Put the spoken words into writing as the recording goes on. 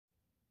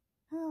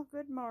Oh,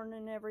 good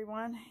morning,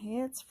 everyone.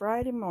 It's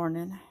Friday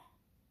morning.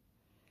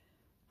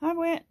 I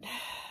went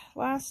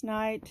last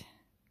night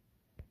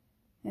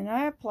and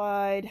I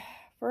applied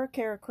for a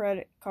care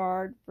credit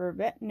card for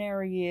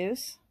veterinary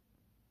use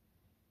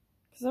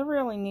because I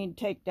really need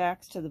to take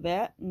Dax to the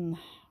vet, and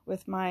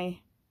with my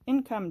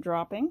income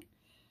dropping,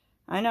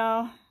 I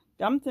know,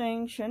 dumb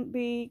thing, shouldn't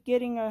be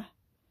getting a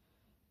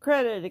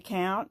credit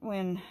account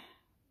when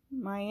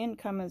my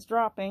income is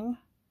dropping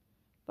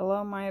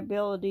below my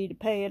ability to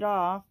pay it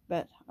off,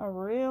 but I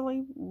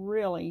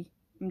really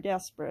am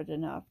desperate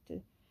enough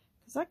to,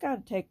 because I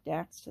got to take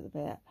Dax to the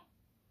vet.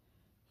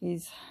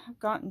 He's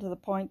gotten to the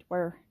point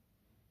where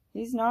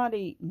he's not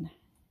eating.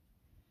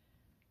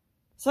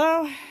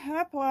 So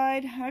I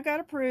applied, I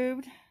got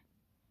approved.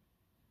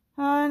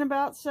 In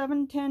about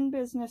 7-10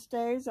 business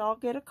days I'll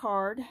get a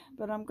card,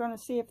 but I'm going to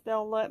see if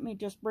they'll let me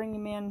just bring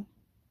him in.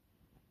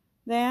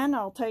 Then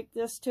I'll take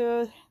this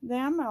to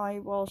them. I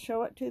will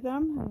show it to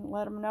them and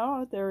let them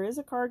know there is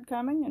a card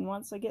coming, and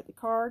once I get the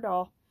card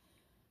I'll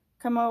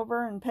come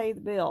over and pay the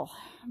bill.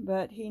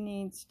 But he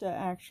needs to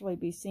actually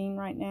be seen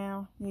right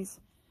now. He's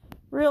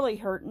really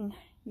hurting.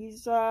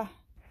 He's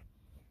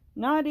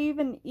not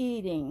even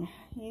eating.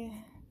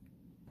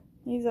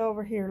 He's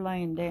over here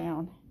laying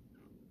down.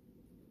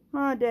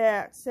 Oh,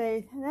 Dax,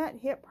 say that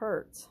hip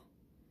hurts.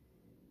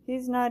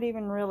 He's not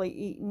even really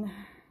eating.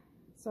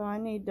 So I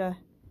need to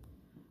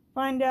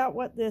find out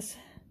what this,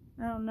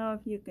 I don't know if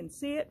you can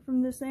see it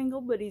from this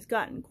angle, but he's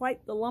gotten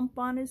quite the lump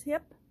on his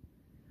hip.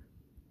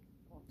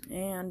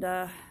 And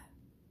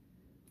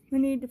we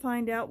need to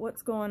find out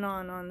what's going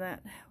on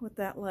that with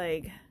that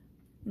leg,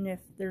 and if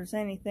there's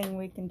anything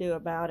we can do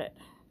about it.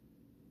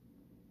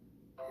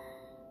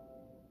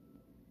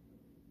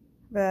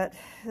 But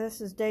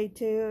this is day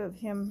 2 of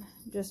him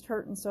just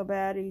hurting so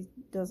bad he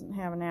doesn't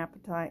have an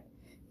appetite.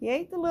 He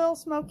ate the little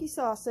smoky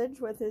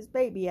sausage with his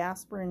baby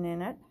aspirin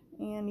in it,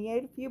 and he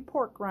ate a few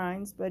pork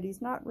rinds, but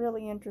he's not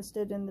really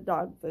interested in the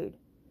dog food.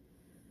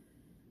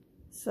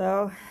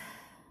 So,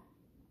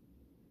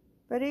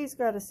 but he's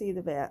got to see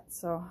the vet,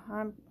 so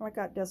I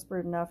got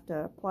desperate enough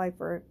to apply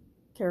for a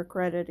care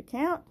credit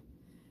account,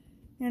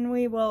 and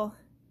we will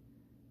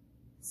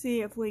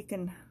see if we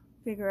can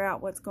figure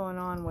out what's going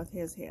on with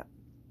his hip.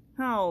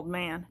 Huh, old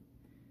man?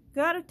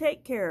 Gotta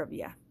take care of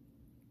ya.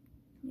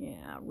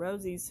 Yeah,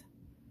 Rosie's,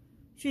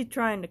 she's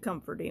trying to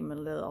comfort him a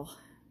little.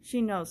 She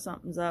knows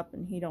something's up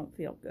and he don't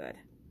feel good.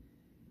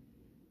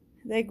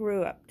 They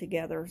grew up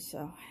together,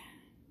 so.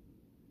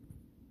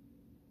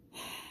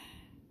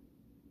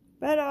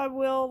 But I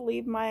will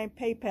leave my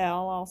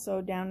PayPal also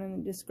down in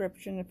the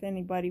description if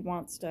anybody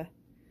wants to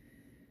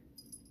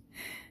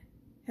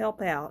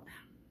help out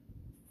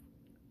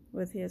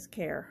with his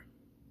care.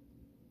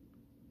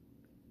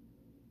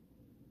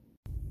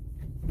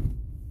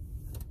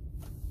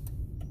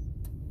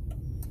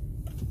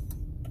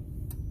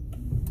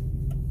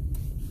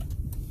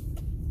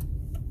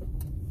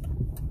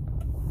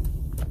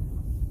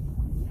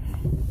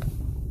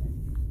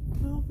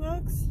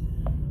 Folks,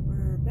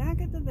 we're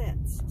back at the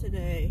vet's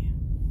today.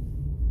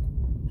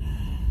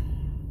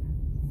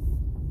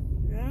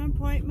 We got an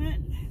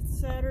appointment. It's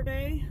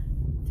Saturday,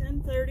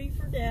 10:30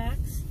 for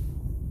Dax.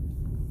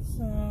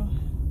 So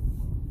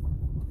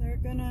they're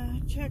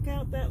gonna check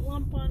out that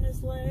lump on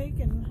his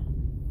leg and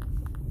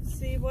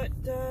see what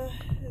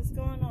is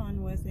going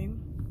on with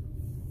him.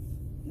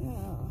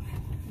 Oh,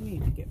 I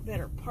need to get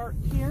better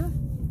parked here.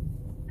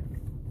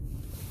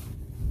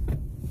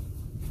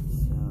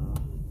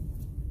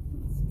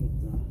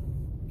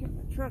 Get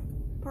my truck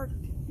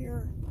parked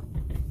here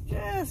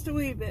just a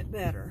wee bit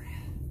better.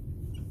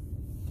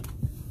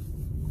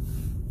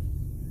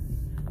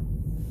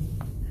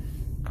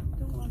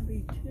 Don't want to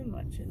be too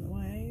much in the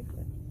way,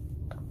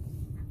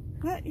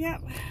 but yeah,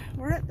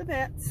 we're at the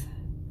vet's.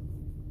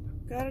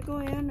 Gotta go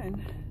in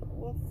and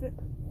we'll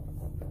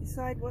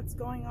decide what's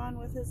going on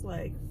with his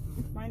leg.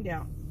 Find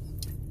out.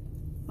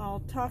 I'll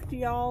talk to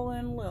y'all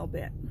in a little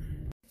bit.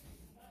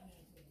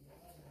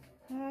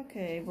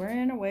 Okay, we're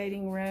in a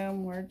waiting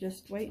room. We're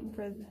just waiting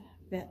for the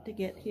vet to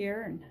get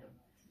here, and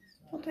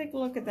we'll take a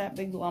look at that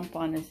big lump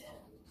on his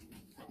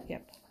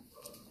hip.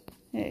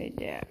 Hey,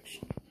 Dax,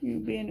 you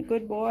being a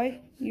good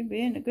boy? You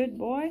being a good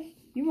boy?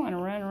 You want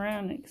to run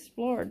around and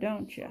explore,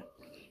 don't you?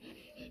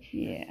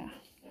 Yeah.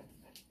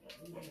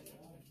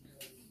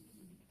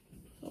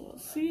 So we'll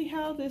see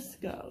how this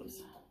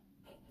goes.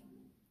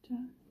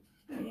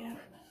 Yeah,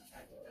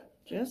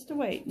 just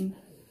waiting.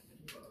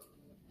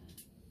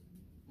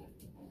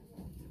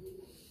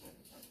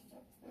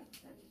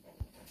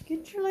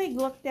 Get your leg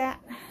looked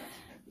at.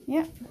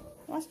 Yep.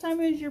 Last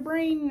time it was your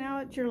brain, now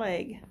it's your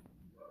leg.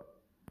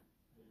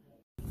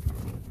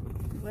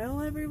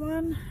 Well,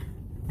 everyone,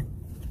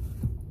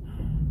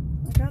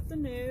 I got the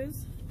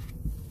news.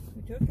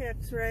 We took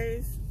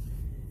x-rays.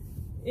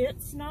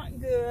 It's not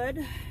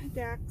good.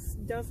 Dax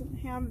doesn't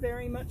have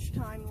very much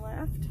time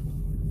left.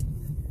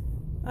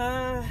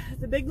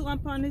 The big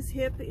lump on his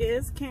hip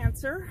is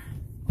cancer.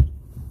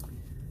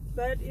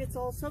 but it's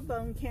also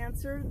bone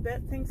cancer. The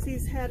vet thinks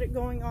he's had it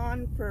going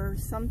on for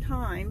some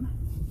time.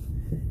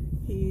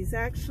 He's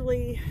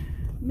actually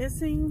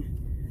missing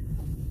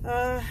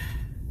 2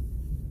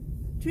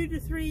 to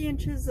 3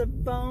 inches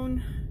of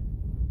bone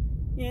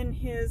in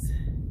his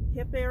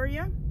hip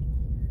area.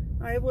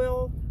 I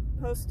will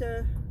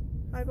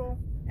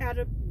add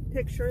a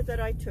picture that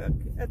I took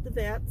at the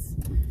vet's,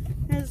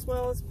 as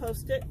well as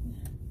post it.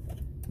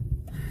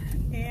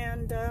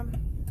 And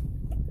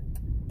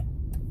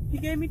he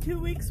gave me 2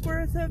 weeks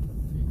worth of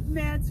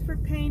meds for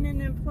pain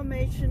and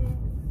inflammation,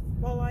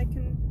 while I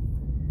can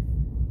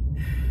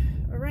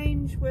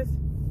arrange with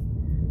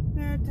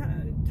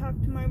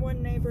talk to my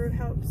one neighbor who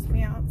helps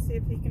me out, see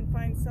if he can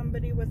find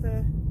somebody with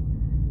a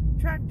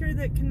tractor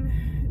that can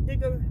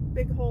dig a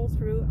big hole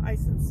through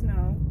ice and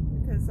snow,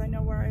 because I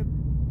know where I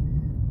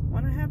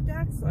want to have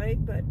Dax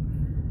laid, but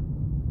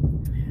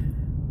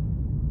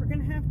we're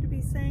going to have to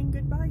be saying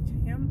goodbye to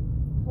him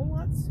a whole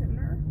lot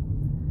sooner.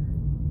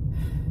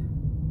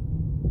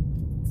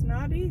 It's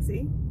not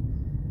easy.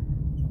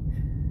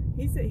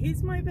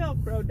 He's my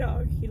Velcro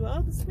dog. He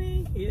loves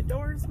me. He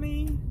adores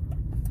me.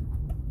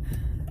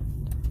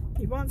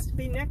 He wants to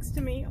be next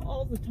to me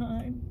all the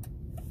time.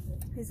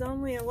 He's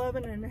only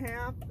 11 and a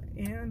half,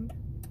 and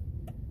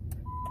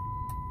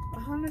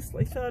I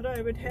honestly thought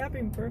I would have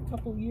him for a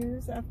couple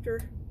years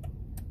after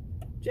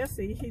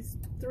Jesse. He's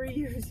 3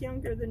 years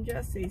younger than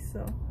Jesse,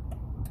 so.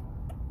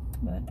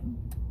 But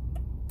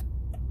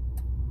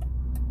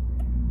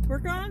we're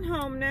going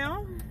home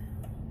now,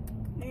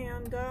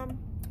 and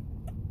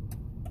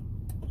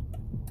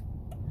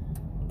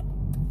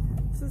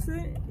this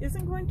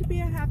isn't going to be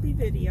a happy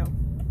video.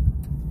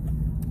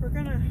 We're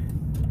gonna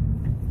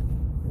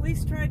at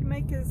least try to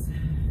make his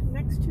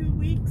next 2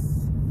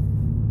 weeks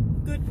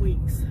good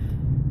weeks,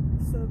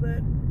 so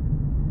that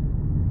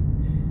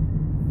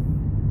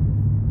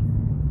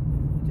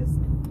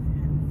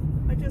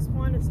I just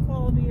want his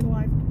quality of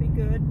life to be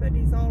good. But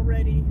he's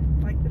already,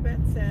 like the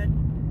vet said,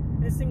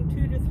 missing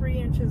 2 to 3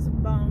 inches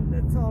of bone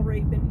that's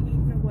already been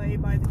eaten away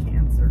by the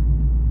cancer.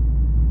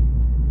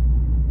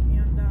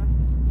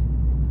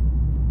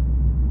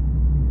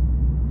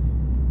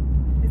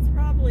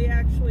 Probably,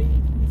 actually,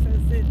 he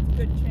says it's a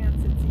good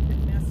chance it's even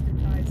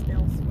mestized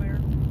elsewhere.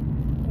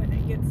 When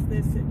it gets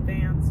this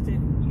advanced,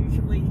 it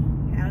usually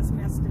has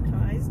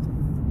mestized.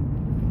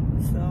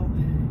 So,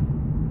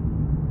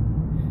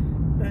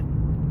 but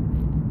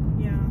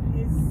yeah,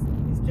 he's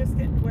just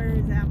getting to where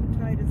his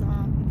appetite is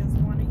off. He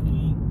doesn't want to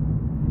eat.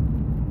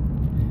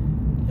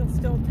 He'll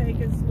still take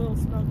his little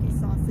smoky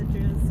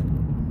sausages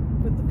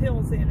with the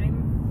pills in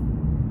him,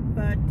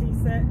 but he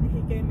said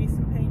he gave me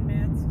some pain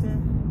meds to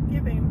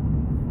give him.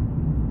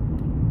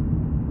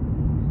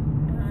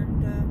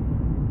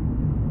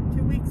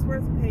 2 weeks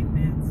worth of pain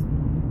meds.